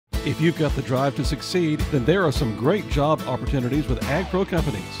If you've got the drive to succeed, then there are some great job opportunities with AgPro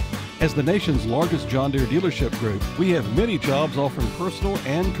Companies. As the nation's largest John Deere dealership group, we have many jobs offering personal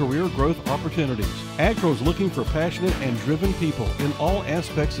and career growth opportunities. AgPro is looking for passionate and driven people in all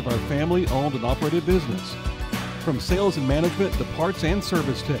aspects of our family-owned and operated business, from sales and management to parts and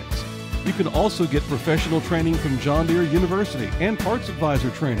service techs. You can also get professional training from John Deere University and parts advisor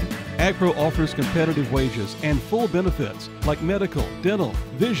training. AgPro offers competitive wages and full benefits like medical, dental,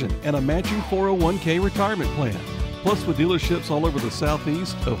 vision, and a matching 401k retirement plan. Plus, with dealerships all over the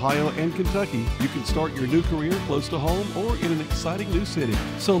Southeast, Ohio, and Kentucky, you can start your new career close to home or in an exciting new city.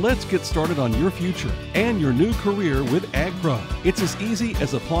 So let's get started on your future and your new career with AgPro. It's as easy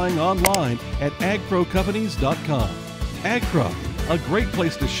as applying online at agprocompanies.com. AgPro, a great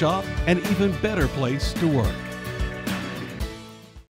place to shop, an even better place to work.